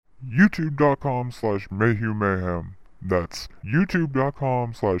youtube.com/mayhewmayhem. That's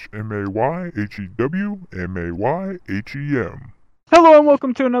youtube.com/mayhewmayhem. Hello and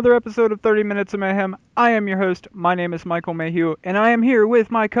welcome to another episode of 30 Minutes of Mayhem. I am your host. My name is Michael Mayhew, and I am here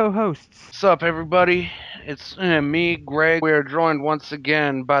with my co-hosts. What's up, everybody? It's me, Greg. We are joined once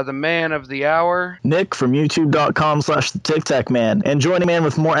again by the man of the hour, Nick from youtube.com/thetictacman, and joining man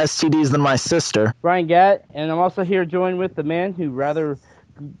with more STDs than my sister, Brian Gatt, and I'm also here joined with the man who rather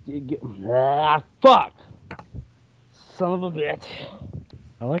fuck, son of a bitch.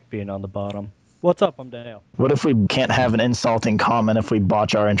 I like being on the bottom. What's up? I'm Dale. What if we can't have an insulting comment if we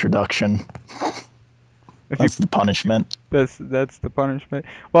botch our introduction? That's the punishment. That's the punishment.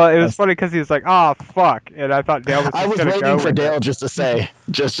 Well, it was funny because he was like, "Ah, fuck," and I thought Dale was. I was waiting for Dale just to say,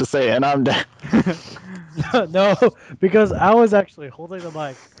 and I'm down. No, because I was actually holding the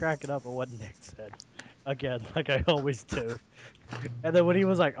mic, cracking up at what Nick said. Again, like I always do. And then when he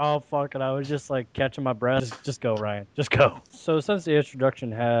was like, "Oh fuck," and I was just like catching my breath. Just go, Ryan. Just go. So since the introduction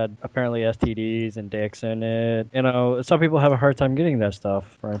had apparently STDs and dicks in it, you know, some people have a hard time getting that stuff.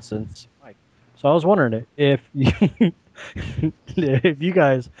 For instance, Mike. So I was wondering if you, if you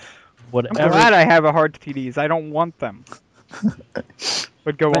guys would I'm ever. glad I have a hard TDs. I don't want them.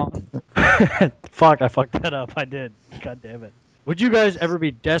 But go on. Fuck, I fucked that up. I did. God damn it. Would you guys ever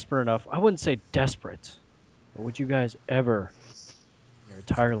be desperate enough? I wouldn't say desperate. But would you guys ever, in your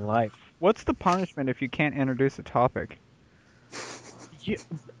entire life? What's the punishment if you can't introduce a topic?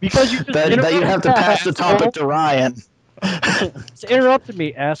 Because you just that you have to pass the topic to Ryan. Just interrupted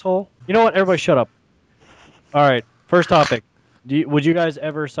me, asshole. You know what? Everybody shut up. All right, first topic. Would you guys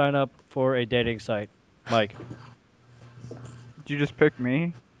ever sign up for a dating site? Mike. Did you just pick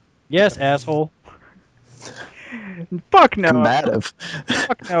me? Yes, asshole. Fuck no. Combative.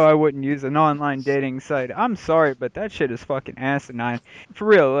 Fuck no, I wouldn't use an online dating site. I'm sorry, but that shit is fucking asinine. For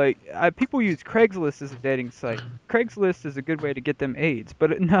real, like, people use Craigslist as a dating site. Craigslist is a good way to get them AIDS,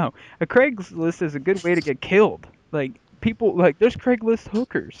 but no, a Craigslist is a good way to get killed. Like, people, like, there's Craigslist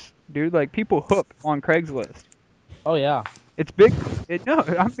hookers, dude. Like, people hook on Craigslist. Oh yeah. It's big. No,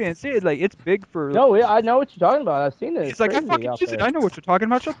 I'm being serious. Like, it's big for. No, I know what you're talking about. I've seen it. It's like, I fucking use it. I know what you're talking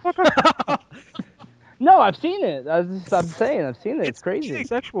about. Shut the fuck up. No, I've seen it. I'm saying I've seen it. It's crazy. It's a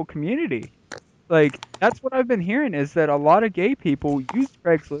sexual community. Like, that's what I've been hearing, is that a lot of gay people use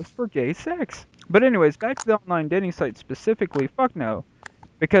Craigslist for gay sex. But anyways, back to the online dating site specifically, fuck no.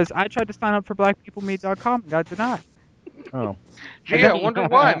 Because I tried to sign up for blackpeoplemeet.com and got denied. Oh. Gee, I wonder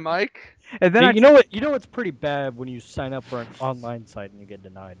why, Mike. And then You know what? You know what's pretty bad when you sign up for an online site and you get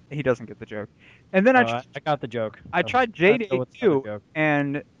denied. He doesn't get the joke. And then I got the joke. I tried JDate too,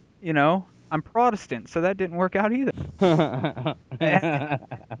 and, you know, I'm Protestant, so that didn't work out either.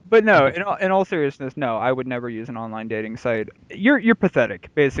 But no, in all seriousness, no, I would never use an online dating site. You're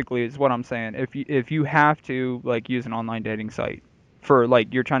pathetic, basically, is what I'm saying. If you have to, like, use an online dating site for,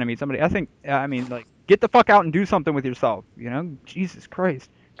 like, you're trying to meet somebody, I mean, like, get the fuck out and do something with yourself, you know? Jesus Christ.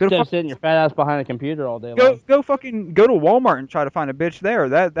 Instead of sitting your fat ass behind a computer all day long. Go fucking go to Walmart and try to find a bitch there.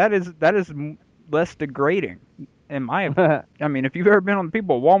 That is less degrading. In my opinion. I mean, if you've ever been on the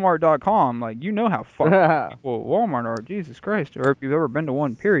people at Walmart.com, like, you know how fucking people at Walmart are. Jesus Christ. Or if you've ever been to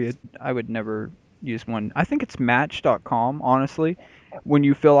one, period. I would never use one. I think it's Match.com, honestly. When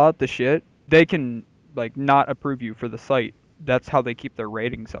you fill out the shit, they can, like, not approve you for the site. That's how they keep their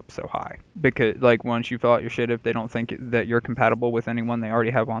ratings up so high. Because, like, once you fill out your shit, if they don't think that you're compatible with anyone they already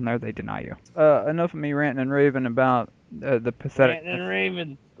have on there, they deny you. Enough of me ranting and raving about the pathetic... Ranting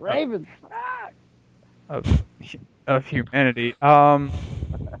and raving. Of humanity. I'm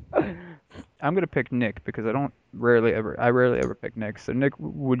gonna pick Nick because I rarely ever pick Nick. So Nick,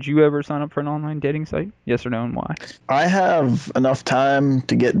 would you ever sign up for an online dating site? Yes or no, and why? I have enough time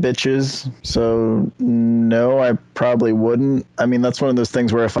to get bitches, so no, I probably wouldn't. I mean, that's one of those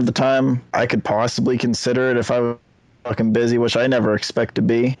things where if I have the time, I could possibly consider it if I was fucking busy, which I never expect to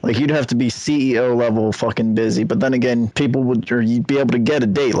be. Like, you'd have to be CEO level fucking busy, but then again, you'd be able to get a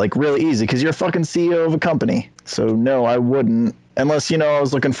date, like, really easy, because you're a fucking CEO of a company. So no, I wouldn't, unless, you know, I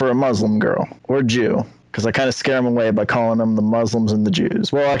was looking for a Muslim girl, or Jew, because I kind of scare them away by calling them the Muslims and the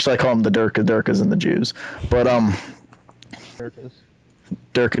Jews. Well, actually, I call them the Durkas and the Jews, but,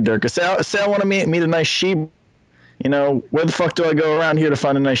 Durka. Say I want to meet a nice Shebrew. You know, where the fuck do I go around here to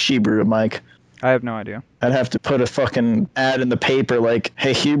find a nice Shebrew, Mike? I have no idea. I'd have to put a fucking ad in the paper like,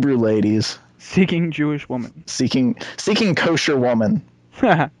 hey, Hebrew ladies. Seeking Jewish woman. Seeking kosher woman.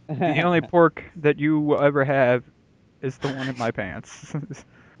 The only pork that you will ever have is the one in my pants.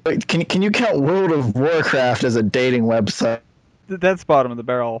 Wait, can you count World of Warcraft as a dating website? That's bottom of the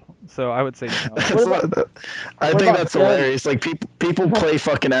barrel. So I would say no. I What think about that's Sims? hilarious. Like people play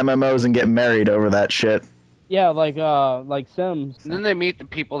fucking MMOs and get married over that shit. Yeah, like Sims. And then they meet the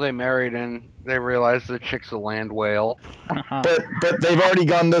people they married, and they realize the chick's a land whale. But they've already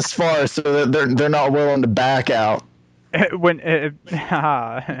gone this far, so that they're not willing to back out. When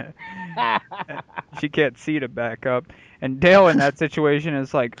she can't see to back up, and Dale in that situation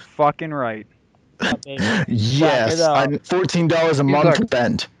is like fucking right. Yes, it up. I'm $14 a month like-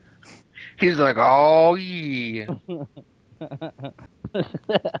 spent. He's like, oh yeah.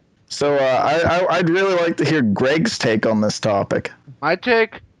 So I'd really like to hear Greg's take on this topic. My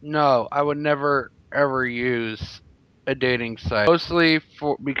take? No, I would never ever use a dating site. Mostly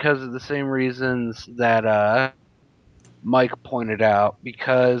because of the same reasons that Mike pointed out.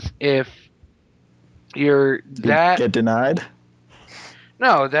 Because if you're that Get denied?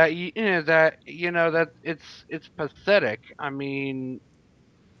 no, that that it's pathetic. I mean,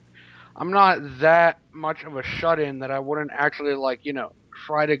 I'm not that much of a shut-in that I wouldn't actually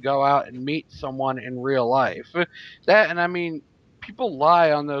try to go out and meet someone in real life. And I mean, people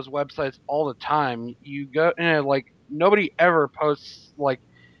lie on those websites all the time. You go nobody ever posts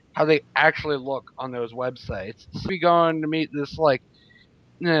how they actually look on those websites. So we going to meet this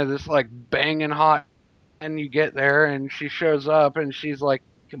this banging hot, and you get there and she shows up and she's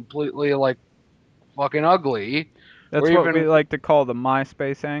completely fucking ugly. That's Or what even- we like to call the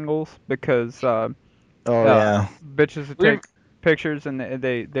MySpace angles, because Oh yeah. bitches would Or take pictures and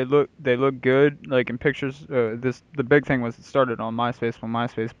they look good in pictures. The big thing was it started on MySpace when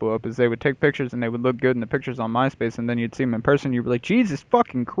MySpace blew up, is they would take pictures and they would look good in the pictures on MySpace, and then you'd see them in person, you'd be like, Jesus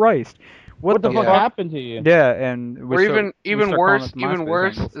fucking Christ, what the fuck fuck? happened to you? Yeah, and we Or start- we even start calling worse, it MySpace even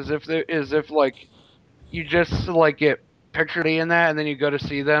worse angles. is if you just get pictured in that, and then you go to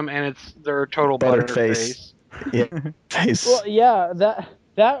see them and it's their total Butterface. butterface. Face. Well, yeah,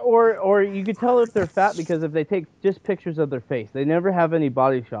 that or you could tell if they're fat because if they take just pictures of their face, they never have any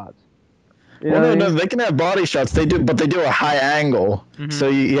body shots. You know Well, what I no, mean? they can have body shots. They do, but they do a high angle, Mhm. so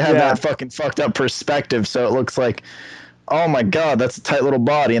you have Yeah. that fucking fucked up perspective. So it looks like, oh my god, that's a tight little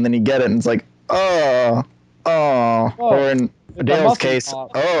body, and then you get it, and it's like, oh, Oh, or in a Dale's muscle case,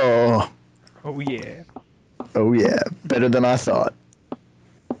 pop. Oh yeah. oh yeah, better than I thought.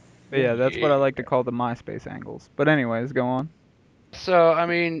 But yeah, that's what I like to call the MySpace angles. But anyways, go on. So I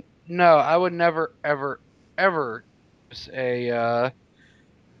mean, no, I would never ever use a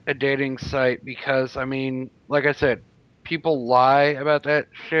dating site, because I mean, like I said, people lie about that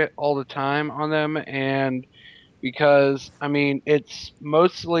shit all the time on them, and because I mean, it's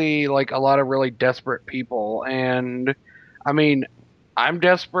mostly a lot of really desperate people, and I mean, I'm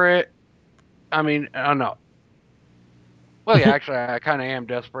desperate. I mean, I don't know. Well, yeah, actually, I kind of am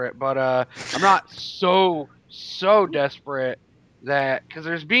desperate, but I'm not so desperate that, because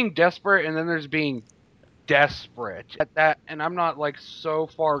there's being desperate and then there's being desperate at that, and I'm not so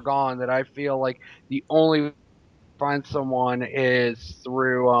far gone that I feel like the only way to find someone is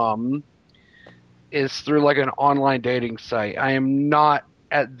through an online dating site. I am not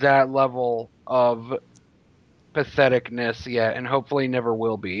at that level of patheticness yet, and hopefully never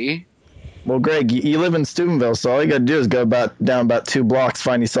will be. Well, Greg, you live in Steubenville, so all you gotta do is go down about 2 blocks,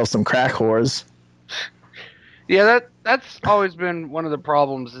 find yourself some crack whores. Yeah, that's always been one of the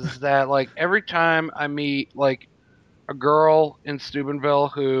problems, is that every time I meet a girl in Steubenville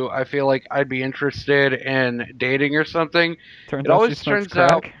who I feel like I'd be interested in dating or something, Turns It out always she smokes turns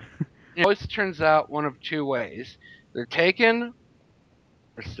out- crack. it always turns out one of two ways. They're taken,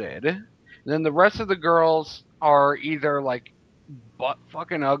 interested, and then the rest of the girls are either butt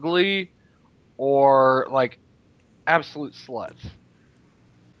fucking ugly or absolute sluts.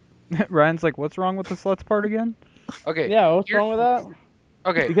 Ryan's like, what's wrong with the sluts part again? Okay. Yeah, what's you're- wrong with that?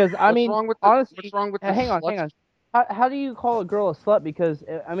 Okay. Because I what's mean, wrong with the, honestly, what's wrong with the hang on, sluts? hang on. How do you call a girl a slut? Because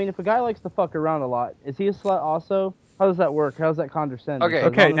I mean, if a guy likes to fuck around a lot, is he a slut also? How does that work? How does that condescend? Okay.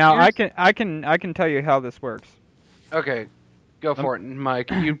 Because Okay, now here's- I can tell you how this works. Okay. Go for it, Mike.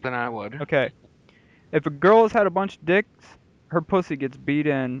 You than I would. Okay. If a girl has had a bunch of dicks, her pussy gets beat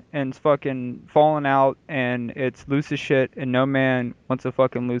in and it's fucking falling out and it's loose as shit, and no man wants a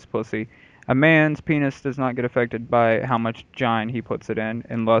fucking loose pussy. A man's penis does not get affected by how much gine he puts it in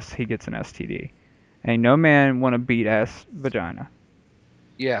unless he gets an STD. And no man want a beat ass vagina.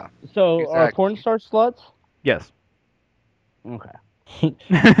 Yeah. So are Exactly. porn stars sluts? Yes. Okay.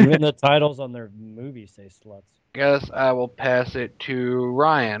 Even the titles on their movies say sluts. Guess I will pass it to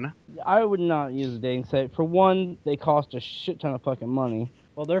Ryan. I would not use a dating site. For one, they cost a shit ton of fucking money.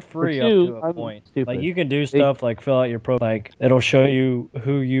 Well, they're free For up two, to a I'm point. stupid. Like you can do stuff like fill out your pro, like it'll show you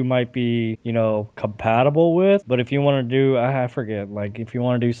who you might be, compatible with. But if you want to do, I forget, like if you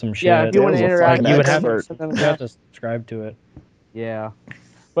want to do some shit, Yeah, if you want to Dale's a interact, fucking you would have expert. to, you have to subscribe to it. Yeah,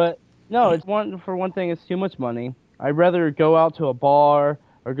 but no, for one thing, it's too much money. I'd rather go out to a bar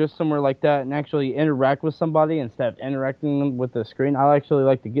or go somewhere like that and actually interact with somebody instead of interacting with the screen. I actually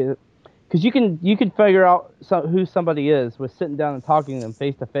like to get, because you can figure out who somebody is with sitting down and talking to them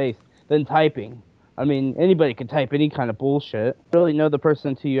face to face than typing. I mean, anybody can type any kind of bullshit. You really know the person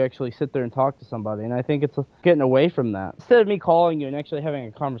until you actually sit there and talk to somebody, and I think it's getting away from that. Instead of me calling you and actually having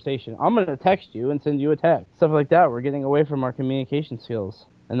a conversation, I'm going to text you and send you a text. Stuff like that. We're getting away from our communication skills.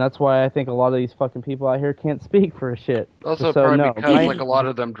 And that's why I think a lot of these fucking people out here can't speak for a shit. Also, So, probably no, because mine- like a lot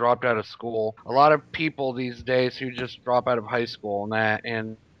of them dropped out of school. A lot of people these days who just drop out of high school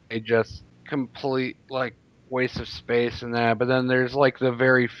and they just complete like waste of space and that. But then there's like the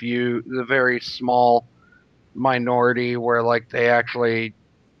very small minority where like they actually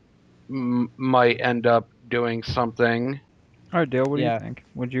might end up doing something. All right, Dale, what do Yeah. you think?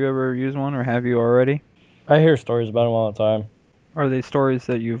 Would you ever use one, or have you already? I hear stories about them all the time. Are they stories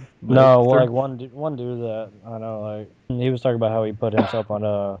that you've No, lived through? like one dude that I know, like he was talking about how he put himself on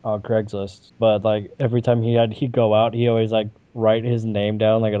Craigslist, but like every time he'd go out, he always like write his name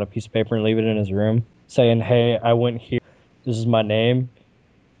down like on a piece of paper and leave it in his room, saying, "Hey, I went here. This is my name.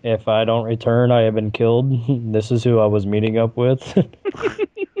 If I don't return, I have been killed. This is who I was meeting up with."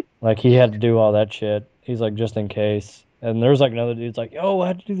 Like he had to do all that shit. He's like, just in case. And there's like another dude's like, "Yo, I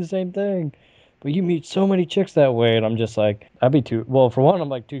had to do the same thing." But you meet so many chicks that way, and I'm just like, I'd be too. Well, for one, I'm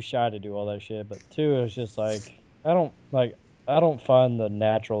like too shy to do all that shit. But two, it's just like I don't find the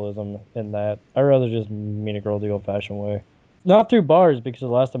naturalism in that. I'd rather just meet a girl the old-fashioned way, not through bars, because the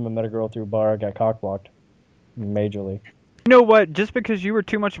last time I met a girl through a bar, I got cock-blocked, majorly. You know what? Just because you were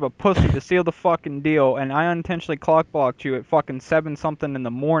too much of a pussy to seal the fucking deal, and I unintentionally clock blocked you at fucking 7 something in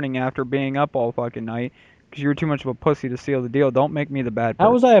the morning after being up all fucking night, because you were too much of a pussy to seal the deal. Don't make me the bad person.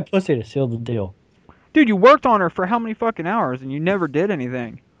 How was I a pussy to seal the deal? Dude, you worked on her for how many fucking hours, and you never did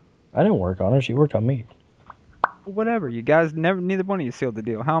anything. I didn't work on her. She worked on me. Whatever. You guys neither one of you sealed the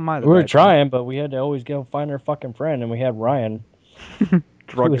deal. How am I the We were bad trying, but we had to always go find her fucking friend, and we had Ryan. person?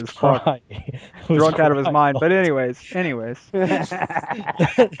 Drunk He as was fuck. crying. He was Drunk out of his crying. mind. But anyways. He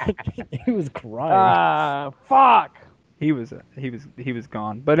was crying. Fuck. He was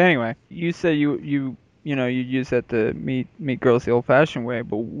gone. But anyway, you say you use that to meet girls the old-fashioned way.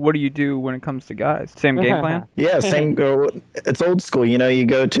 But what do you do when it comes to guys? Same game plan? Yeah, same go. It's old school. You know, you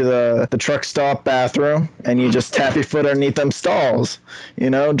go to the truck stop bathroom and you just tap your foot underneath them stalls. You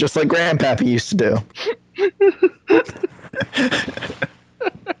know, just like Grandpappy used to do.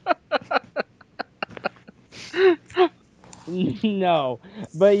 No,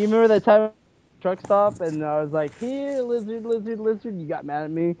 but you remember that time truck stop and I was like, "Here, lizard, lizard, lizard." You got mad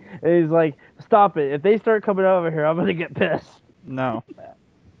at me, and he's like, "Stop it! If they start coming over here, I'm gonna get pissed." No.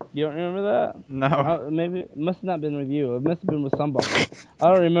 You don't remember that? No. Maybe it must have not been with you. It must have been with somebody. I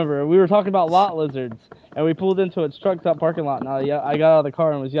don't remember. We were talking about lot lizards, and we pulled into its truck stop parking lot. And I got out of the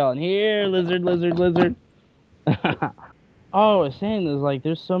car and was yelling, "Here, lizard, lizard, lizard!" Oh, I was saying is like,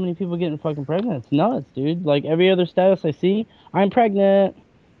 there's so many people getting fucking pregnant. It's nuts, dude. Like every other status I see, I'm pregnant.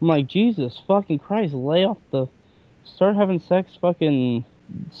 I'm like, Jesus fucking Christ, start having sex fucking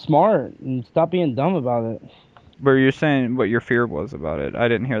smart and stop being dumb about it. But you're saying what your fear was about it. I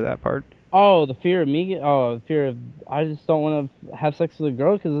didn't hear that part. Oh, the fear of the fear of, I just don't want to have sex with a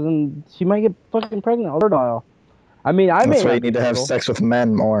girl because then she might get fucking pregnant. Fertile. I mean, I may That's why you not need be to have fertile. sex with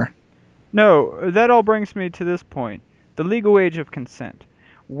men more. No, that all brings me to this point. The legal age of consent.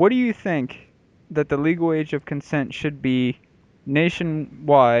 What do you think that the legal age of consent should be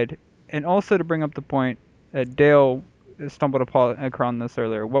nationwide? And also to bring up the point that Dale stumbled upon this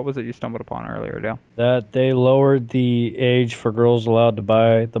earlier. What was it you stumbled upon earlier, Dale? That they lowered the age for girls allowed to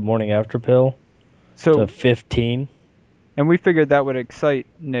buy the morning after pill So, to 15. and we figured that would excite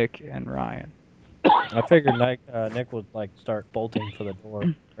Nick and Ryan. I figured Nick would like start bolting for the door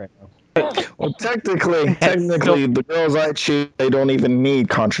right now. Well, technically, the girls I choose, they don't even need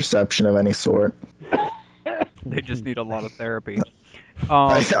contraception of any sort. They just need a lot of therapy.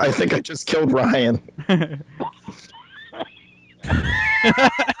 I think I just killed Ryan.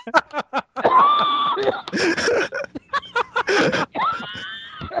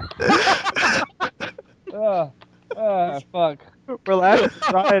 Fuck. Relax,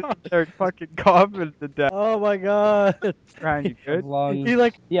 Ryan. They're fucking coughing to death. Oh my god. Ryan, you good? Long. He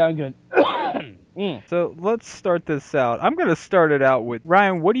like Yeah, I'm good. So let's start this out. I'm going to start it out with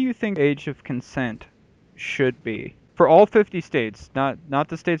Ryan. What do you think age of consent should be? For all 50 states, not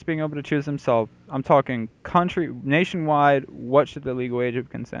the states being able to choose themselves. I'm talking country nationwide. What should the legal age of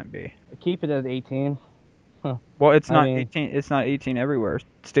consent be? Keep it at 18. Well, it's I not mean- 18. It's not 18 everywhere.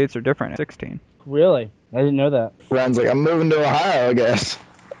 States are different. 16. Really? I didn't know that. Ryan's like, I'm moving to Ohio, I guess.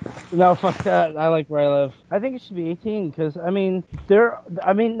 No, fuck that. I like where I live. I think it should be 18 because I mean,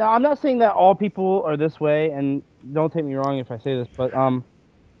 I'm not saying that all people are this way, and don't take me wrong if I say this, but I'm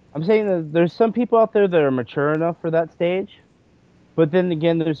saying that there's some people out there that are mature enough for that stage, but then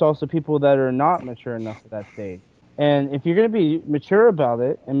again, there's also people that are not mature enough for that stage. And if you're gonna be mature about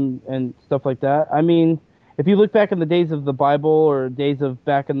it and stuff like that, I mean, if you look back in the days of the Bible or days of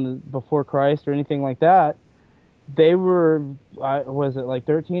back in the before Christ or anything like that, they were, was it like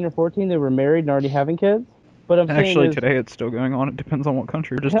 13 or 14? They were married and already having kids. But I'm saying Actually, is, today it's still going on. It depends on what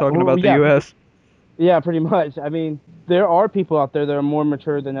country. We're just Yeah, talking well, about the yeah, U.S. yeah, pretty much. I mean, there are people out there that are more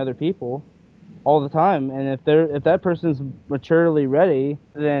mature than other people, all the time. And if that person's maturely ready,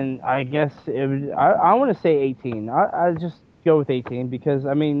 then I guess I want to say 18. I just go with 18 because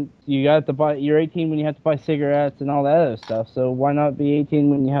I mean you got to buy. You're 18 when you have to buy cigarettes and all that other stuff. So why not be 18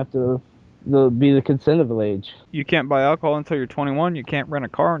 when you have to be the consentable age? You can't buy alcohol until you're 21. You can't rent a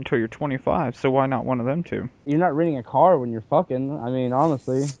car until you're 25. So why not one of them two? You're not renting a car when you're fucking. I mean,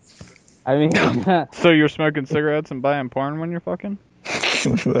 honestly. I mean, So you're smoking cigarettes and buying porn when you're fucking?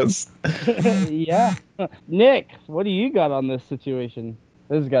 That's yeah. Nick, what do you got on this situation?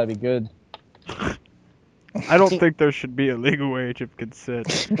 This has got to be good. I don't think there should be a legal age of consent.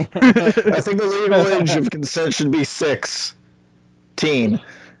 I think the legal age of consent should be 16.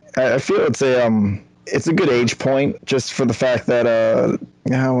 I feel it's a good age point just for the fact that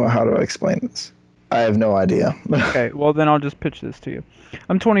how do I explain this? I have no idea. Okay, well then I'll just pitch this to you.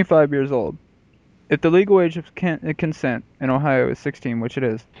 I'm 25 years old. If the legal age of consent in Ohio is 16, which it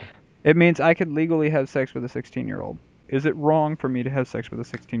is, it means I could legally have sex with a 16-year-old. Is it wrong for me to have sex with a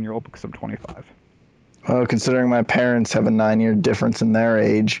 16-year-old because I'm 25? Well, considering my parents have a 9-year difference in their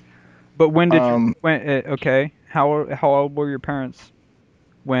age. But when did you? Okay, how old were your parents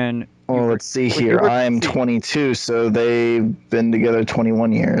when? Well, let's see when you here. were I'm 22, so they've been together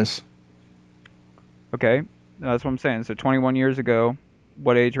 21 years. Okay, that's what I'm saying. So 21 years ago,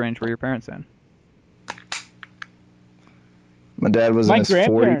 what age range were your parents in? My dad was in My his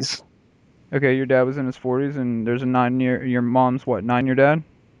grandparents. 40s. Okay, your dad was in his 40s, and there's a 9-year. Your mom's what? 9-year dad?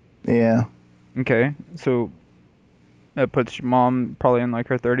 Yeah. Okay, so that puts your mom probably in like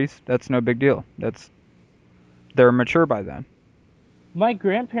her 30s. That's no big deal. They're mature by then. My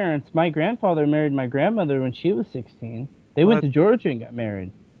grandfather married my grandmother when she was 16. They went to Georgia and got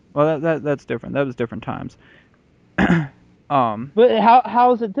married. Well, that's different. That was different times. But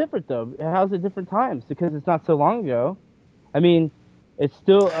how is it different though? How is it different times? Because it's not so long ago. I mean, it's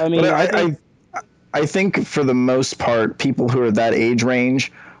still. I mean, But I think for the most part, people who are that age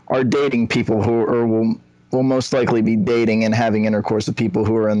range are dating people who will most likely be dating and having intercourse with people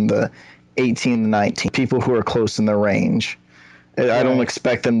who are in the 18 to 19, people who are close in their range. I don't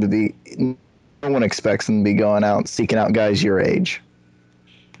expect them to be. No one expects them to be going out seeking out guys your age.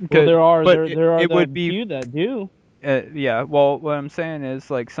 well, there are it the would be few that do. yeah. Well, what I'm saying is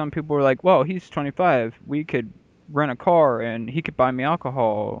like some people are like, well, he's 25. We could rent a car and he could buy me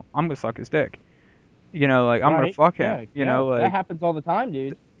alcohol. I'm gonna suck his dick. You know, like I'm gonna Right? fuck him. Yeah, Know, like that happens all the time,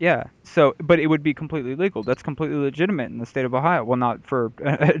 dude. yeah. So, but it would be completely legal. That's completely legitimate in the state of Ohio. Well, not for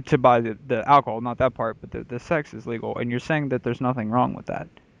to buy the alcohol, not that part, but the sex is legal. And you're saying that there's nothing wrong with that.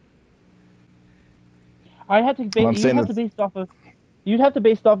 I have to. Well, I'm saying You'd have to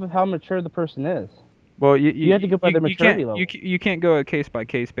base it off of how mature the person is. Well, You have to go by their maturity level. You can't go a case by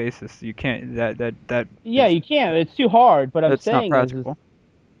case basis. You can't that. Yeah, you can. It's too hard. But I'm That's not saying practical.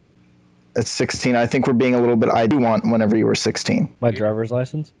 At 16, I think we're being a little bit. I do want whenever you were 16. My driver's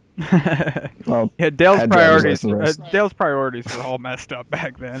license? Well, Yeah, Dale's had priorities. driver's license. Dale's priorities were all messed up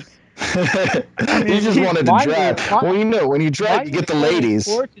back then. you just wanted to mine drive. was- Well, you know, when you drive, mine you get the was playing ladies.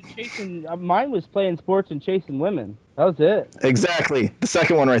 sports and chasing. Mine was playing sports and chasing women. That was it. Exactly. The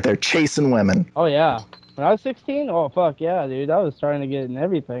second one right there, chasing women. Oh yeah. When I was 16, oh fuck yeah, dude. I was trying to get in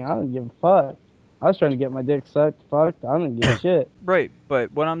everything. I didn't give a fuck. I was trying to get my dick sucked. Fucked. I didn't give a shit. Right,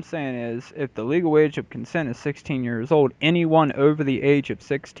 but what I'm saying is, if the legal age of consent is 16 years old, anyone over the age of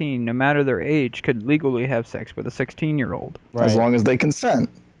 16, no matter their age, could legally have sex with a 16-year-old. As long as they consent.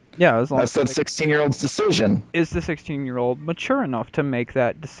 Yeah, as long That's as that 16-year-old's decision. is the 16-year-old mature enough to make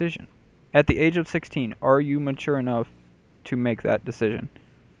that decision? At the age of 16, are you mature enough to make that decision?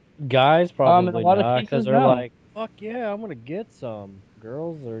 Guys probably in a lot of not, cases, because they're no. like, fuck yeah, I'm gonna get some.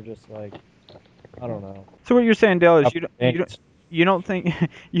 Girls are just like, I don't know. So what you're saying, Dale, is you don't, Thanks. You don't think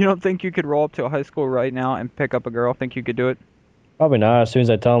you don't think you could roll up to a high school right now and pick up a girl? Think you could do it? Probably not. As soon as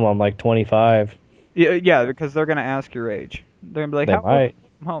I tell them I'm like 25, Yeah, because they're gonna ask your age. They're gonna be like, they "How old?" might.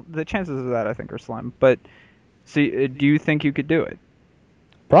 Well, the chances of that I think are slim. But see, do you think you could do it?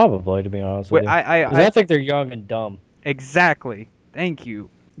 Probably, to be honest with Wait, you. 'Cause I think they're young and dumb. exactly. Thank you,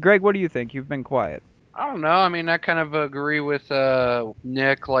 Greg. What do you think? You've been quiet. I don't know. I mean, I kind of agree with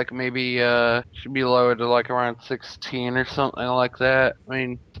Nick. Like maybe should be lowered to like around 16 or something like that. I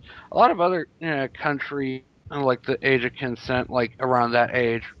mean, a lot of other country like the age of consent, like around that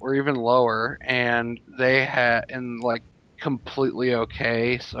age or even lower, and they had and like completely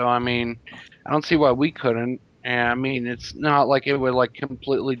okay. So I mean, I don't see why we couldn't. And I mean, it's not like it would like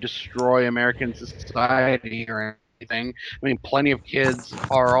completely destroy American society or anything. I mean, plenty of kids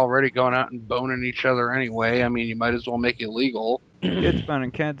are already going out and boning each other anyway. I mean, you might as well make it legal. Kids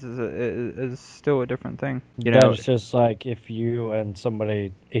boning kids is still a different thing. You know. That's just like if you and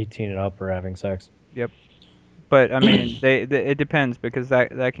somebody 18 and up are having sex. Yep. But I mean, it depends because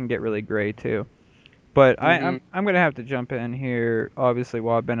that can get really gray too. But I'm gonna have to jump in here. Obviously,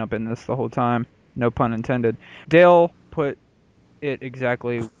 while I've been up in this the whole time, no pun intended. Dale put it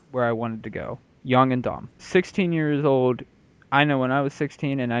exactly where I wanted to go. Young and dumb. 16 years old. I know when I was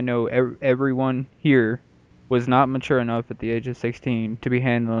 16, and I know everyone here was not mature enough at the age of 16 to be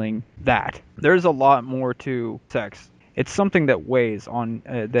handling that. There's a lot more to sex. It's something that weighs on,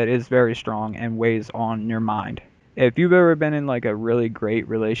 that is very strong and weighs on your mind. If you've ever been in like a really great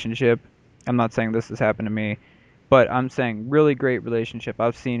relationship, I'm not saying this has happened to me, but I'm saying really great relationship.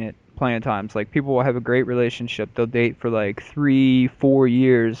 I've seen it plenty of times. Like people will have a great relationship. They'll date for like 3, 4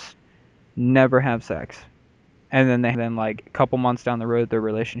 years, never have sex, and then like a couple months down the road, their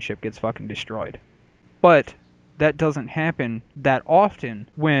relationship gets fucking destroyed. But that doesn't happen that often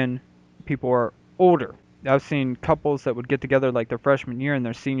when people are older. I've seen couples that would get together like their freshman year and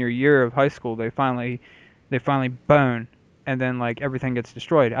their senior year of high school. They finally bone, and then like everything gets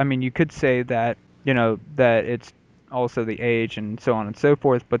destroyed. I mean, you could say that that it's also the age and so on and so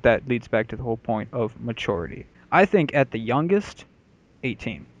forth, but that leads back to the whole point of maturity. I think at the youngest,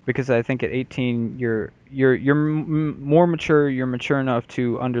 18, because I think at 18 you're more mature. You're mature enough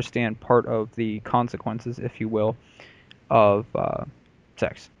to understand part of the consequences, if you will, of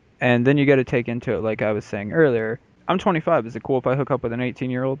sex. And then you got to take into it, like I was saying earlier. I'm 25. Is it cool if I hook up with an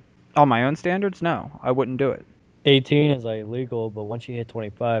 18-year-old? On my own standards, no, I wouldn't do it. 18 is like legal, but once you hit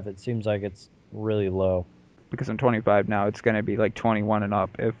 25, it seems like it's really low. Because I'm 25 now, it's going to be like 21 and up.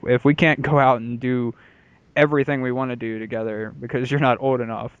 If we can't go out and do everything we want to do together because you're not old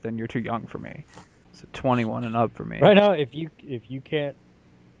enough, then you're too young for me. So 21 and up for me. Right now, if you can't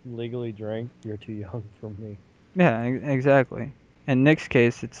legally drink, you're too young for me. Yeah, exactly. In Nick's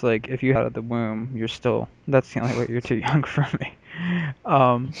case, it's like if you had out of the womb, that's the only way you're too young for me.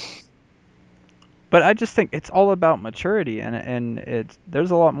 But I just think it's all about maturity, and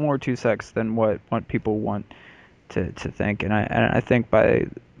there's a lot more to sex than what people want to think. And I think by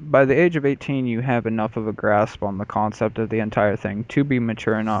the age of 18, you have enough of a grasp on the concept of the entire thing to be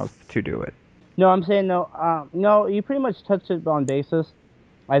mature enough to do it. No, I'm saying no. No, you pretty much touched it on basis.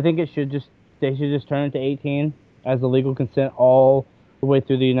 I think they should just turn it to 18 as the legal consent all the way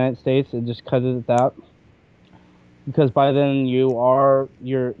through the United States and just cut it at that. Because by then you're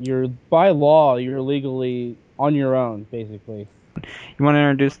by law you're legally on your own basically. You want to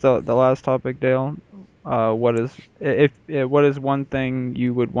introduce the last topic, Dale? What is one thing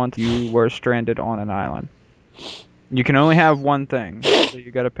you would want if you were stranded on an island? You can only have one thing, so you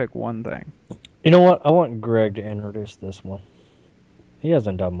got to pick one thing. You know what? I want Greg to introduce this one. He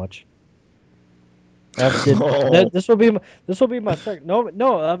hasn't done much. This will be my second.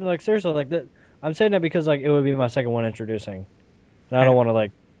 No, I'm like seriously like that. I'm saying that because like it would be my second one introducing. And I don't want to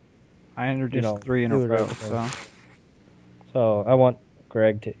like. I introduced 3 in a row, so. So I want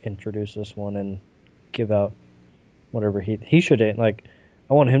Greg to introduce this one and give out whatever he should like.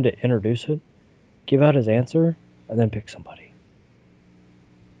 I want him to introduce it, give out his answer, and then pick somebody.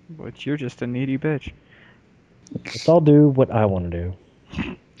 But you're just a needy bitch. Let's all do what I want to do.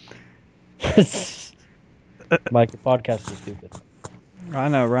 Mike, the podcast is stupid. I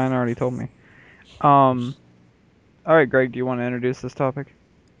know, Ryan already told me. Alright, Greg, do you want to introduce this topic?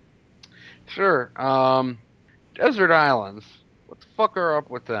 Sure. Desert islands. What the fuck are up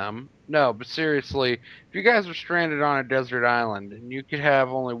with them? No, but seriously, if you guys were stranded on a desert island and you could have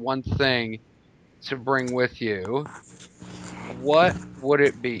only one thing to bring with you, what would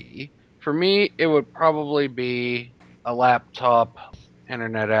it be? For me, it would probably be a laptop,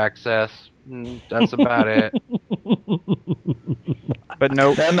 internet access. That's about it. But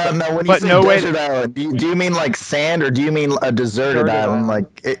no. No. When you But say no way- desert island, do you mean like sand, or do you mean a deserted Deserted island? island.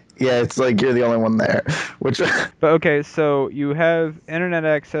 Like, it's like you're the only one there. Which, But okay, so you have internet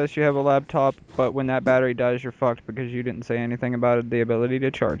access, you have a laptop, but when that battery dies, you're fucked because you didn't say anything about the ability to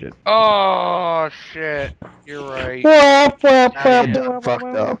charge it. Oh shit! You're right. fucked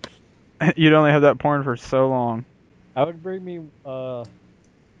up. You'd only have that porn for so long. I would bring me one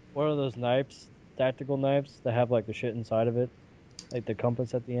of those knives, tactical knives that have like the shit inside of it, like the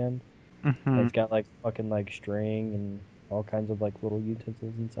compass at the end. Mhm. It's got like fucking like string and all kinds of like little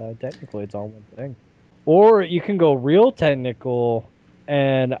utensils inside. Technically, it's all one thing. Or you can go real technical,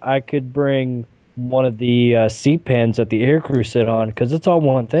 and I could bring one of the seat pans that the air crew sit on, because it's all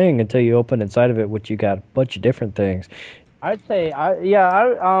one thing until you open inside of it, which you got a bunch of different things. I'd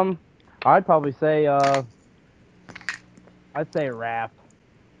probably say I'd say a raft.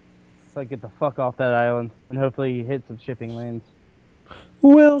 So I get the fuck off that island and hopefully hit some shipping lanes.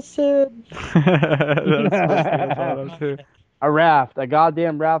 Wilson. That's I thought of too. A raft, a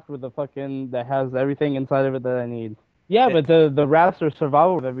goddamn raft with a fucking that has everything inside of it that I need. Yeah, but the rafts are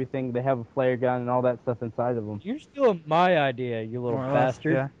survival with everything. They have a flare gun and all that stuff inside of them. You're stealing my idea, you little More or less,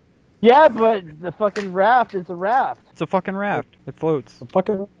 bastard. yeah. Yeah, but the fucking raft is a raft. It's a fucking raft. It floats. The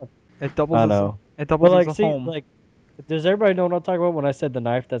fucking raft. It doubles. I as- know. It doubles But like, as a see, home. like, does everybody know what I'm talking about when I said the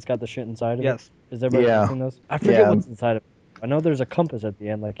knife that's got the shit inside of it? Yes. Is everybody Yeah. seen this? I forget Yeah. what's inside of it. I know there's a compass at the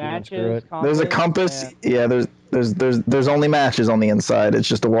end, like you can screw it. There's a compass. Yeah, there's only matches on the inside. It's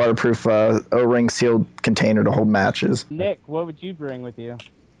just a waterproof O-ring sealed container to hold matches. Nick, what would you bring with you?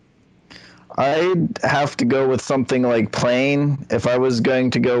 I'd have to go with something like plain. If I was going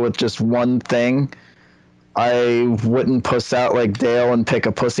to go with just one thing, I wouldn't puss out like Dale and pick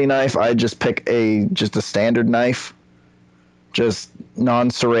a pussy knife. I'd just pick just a standard knife, just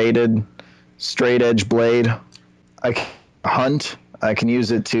non-serrated, straight edge blade. I can hunt. I can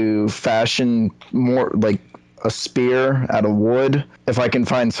use it to fashion more like a spear out of wood. If I can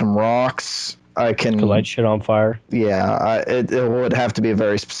find some rocks, I can To light shit on fire. Yeah, it would have to be a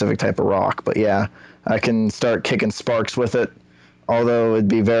very specific type of rock, but yeah, I can start kicking sparks with it, although it'd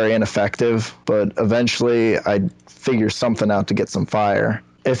be very ineffective, but eventually I'd figure something out to get some fire.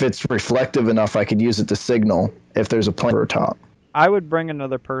 If it's reflective enough, I could use it to signal if there's a plane over top. I would bring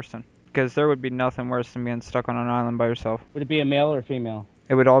another person because there would be nothing worse than being stuck on an island by yourself. Would it be a male or a female?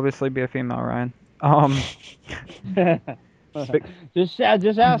 It would obviously be a female, Ryan. just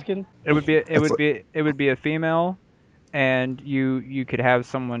asking. It would be a female, and you could have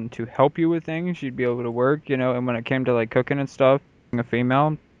someone to help you with things. You'd be able to work, And when it came to like cooking and stuff, a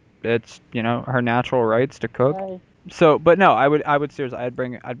female, it's her natural rights to cook. Hi. So, but no, I would seriously, I'd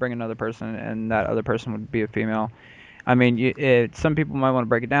bring another person, and that other person would be a female. I mean, some people might want to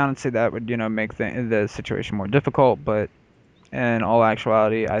break it down and say that would make the situation more difficult, but in all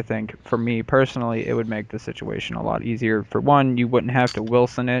actuality, I think for me personally, it would make the situation a lot easier. For one, you wouldn't have to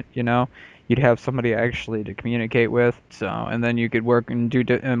Wilson it, You'd have somebody actually to communicate with. So, and then you could work and do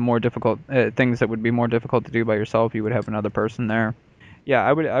more difficult things that would be more difficult to do by yourself. You would have another person there. Yeah,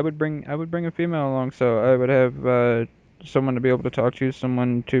 I would bring a female along. So I would have someone to be able to talk to,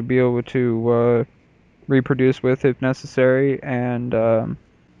 someone to be able to reproduce with if necessary, and What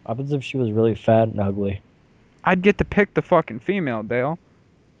happens if she was really fat and ugly? I'd get to pick the fucking female, Dale.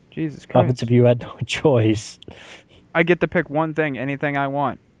 Jesus What happens Christ. if you had no choice? I get to pick one thing, anything I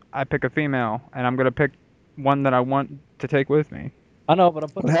want. I pick a female, and I'm gonna pick one that I want to take with me. I know, but I'm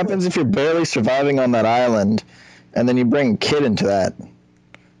putting. What happens if you're barely surviving on that island, and then you bring a kid into that? And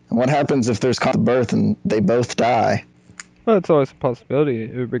what happens if there's birth and they both die? Well, it's always a possibility.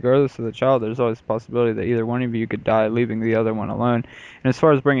 Regardless of the child, there's always a possibility that either one of you could die, leaving the other one alone. And as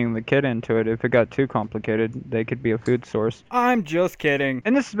far as bringing the kid into it, if it got too complicated, they could be a food source. I'm just kidding.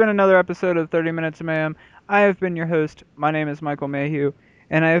 And this has been another episode of 30 Minutes of Mayhem. I have been your host. My name is Michael Mayhew,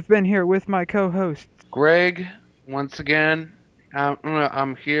 and I have been here with my co-hosts. Greg, once again,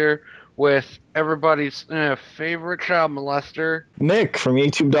 I'm here with everybody's favorite child molester. Nick from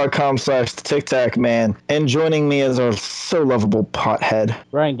youtube.com/TicTacMan, and joining me is our so lovable pothead.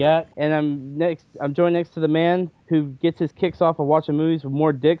 Ryan Gatt, and I'm joined next to the man who gets his kicks off of watching movies with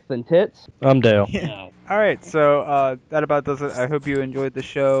more dicks than tits. I'm Dale. All right, so that about does it. I hope you enjoyed the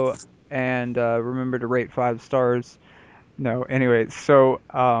show, and remember to rate 5 stars. No, anyway, so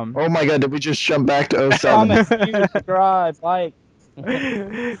Oh my god, did we just jump back to 07? Comment, view, subscribe, like.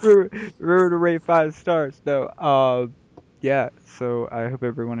 remember to rate 5 stars. No, yeah. So I hope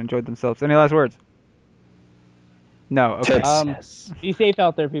everyone enjoyed themselves. Any last words? No. Okay. Tits. Yes. Be safe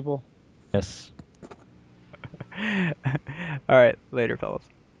out there, people. Yes. All right. Later, fellas.